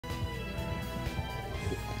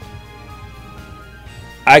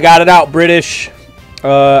I got it out, British.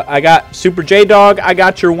 I got Super J Dog. I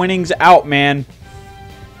got your winnings out, man.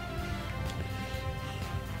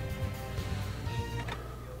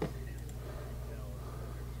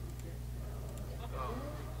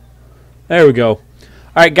 There we go. All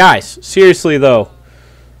right, guys. Seriously, though.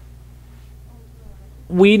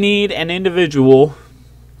 We need an individual.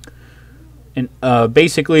 And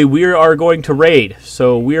basically, we are going to raid.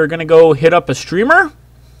 So we are going to go hit up a streamer.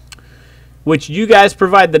 Which you guys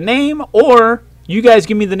provide the name. Or you guys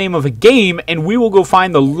give me the name of a game. And we will go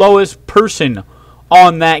find the lowest person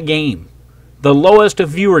on that game. The lowest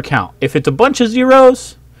viewer count. If it's a bunch of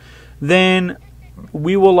zeros, then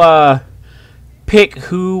we will... pick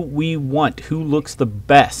who we want, who looks the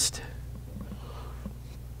best.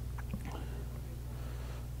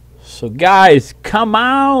 So guys, come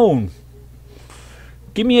on.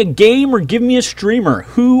 Give me a game or give me a streamer.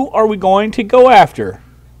 Who are we going to go after?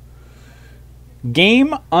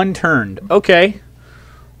 Game unturned. Okay.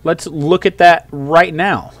 Let's look at that right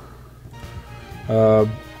now.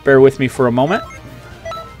 Bear with me for a moment.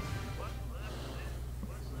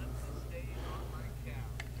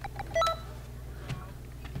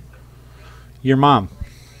 Your mom.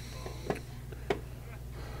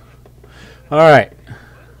 All right.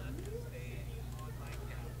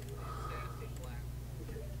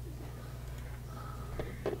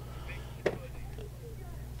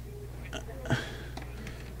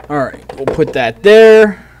 All right. We'll put that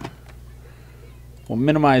there. We'll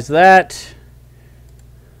minimize that.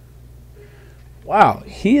 Wow.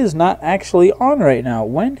 He is not actually on right now.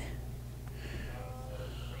 When?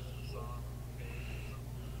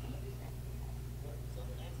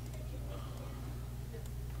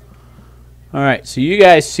 All right, so you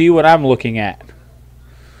guys see what I'm looking at.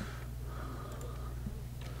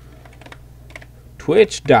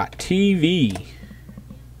 Twitch.tv.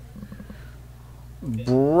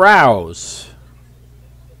 Browse.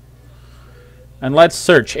 And let's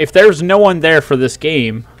search. If there's no one there for this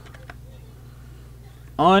game,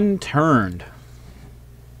 unturned.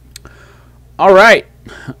 All right.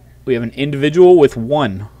 We have an individual with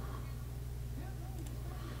one.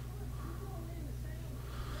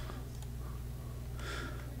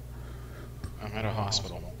 At a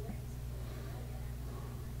hospital,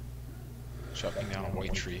 chopping down a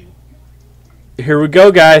white tree. Here we go,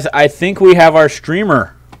 guys. I think we have our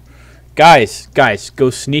streamer. Guys, go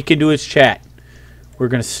sneak into his chat. We're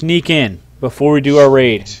gonna sneak in before we do our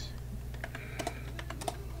raid.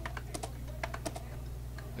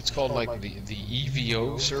 It's called like the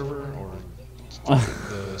EVO server or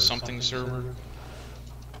the something server.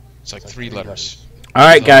 It's like 3 letters. All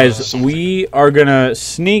right, guys, we are gonna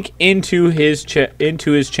sneak into his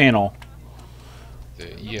channel. The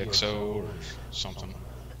EXO or something.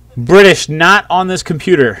 British, not on this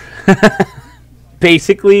computer.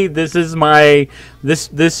 Basically, this is my this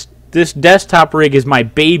desktop rig is my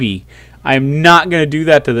baby. I'm not gonna do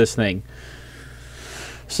that to this thing.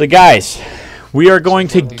 So, guys, we are going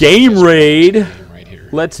to game raid.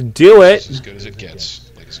 Let's do it. As good as it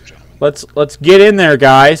gets, ladies and gentlemen. Let's get in there,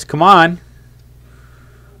 guys. Come on.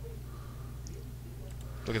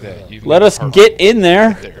 Look at that. Let us get in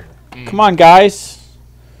there. Come on, guys.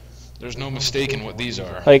 There's no mistaking what these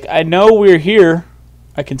are. Like, I know we're here.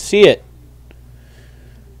 I can see it.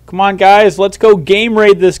 Come on, guys. Let's go game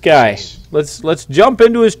raid this guy. Let's jump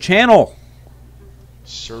into his channel.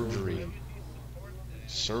 Surgery.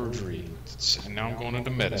 Now I'm going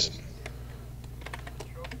into medicine.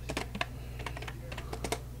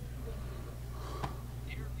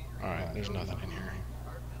 Alright, there's nothing in here.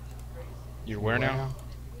 You're where now?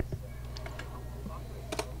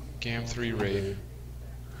 Gam 3 raid.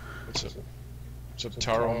 What's up? What's up,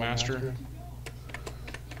 Taro Master?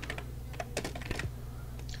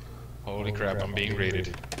 Holy crap, I'm being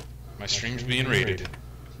raided. My stream's being raided.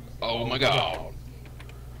 Oh my god.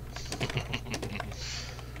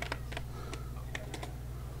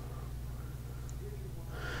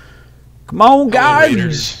 Come on,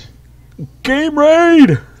 guys. Game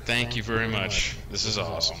raid. Thank you very much. This is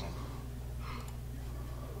awesome.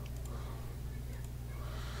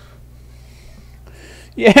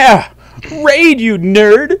 Yeah. Raid, you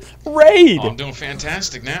nerd. Raid. Oh, I'm doing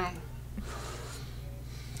fantastic now.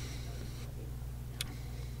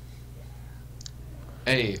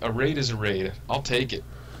 Hey, a raid is a raid. I'll take it.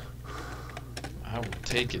 I will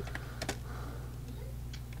take it.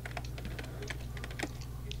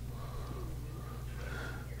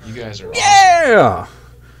 You guys are awesome. Yeah.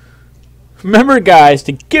 Remember, guys,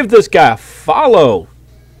 to give this guy a follow.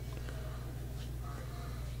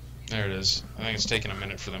 There it is. I think it's taking a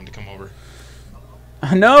minute for them to come over.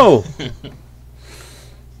 I know.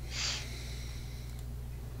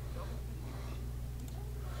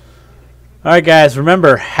 All right, guys.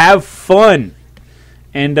 Remember, have fun,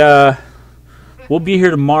 and we'll be here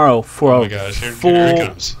tomorrow for Oh my a gosh, here full it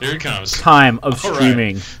comes. Here it comes. time of All right.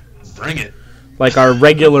 streaming, Bring it. like our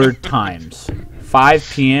regular times, 5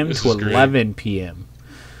 p.m. This to is great. 11 p.m.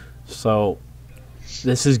 So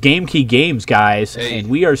this is Game Key Games, guys, Hey, and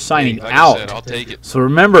we are signing like out. I said, I'll take it. So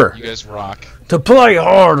remember You guys rock. to play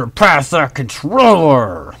hard or pass that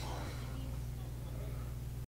controller.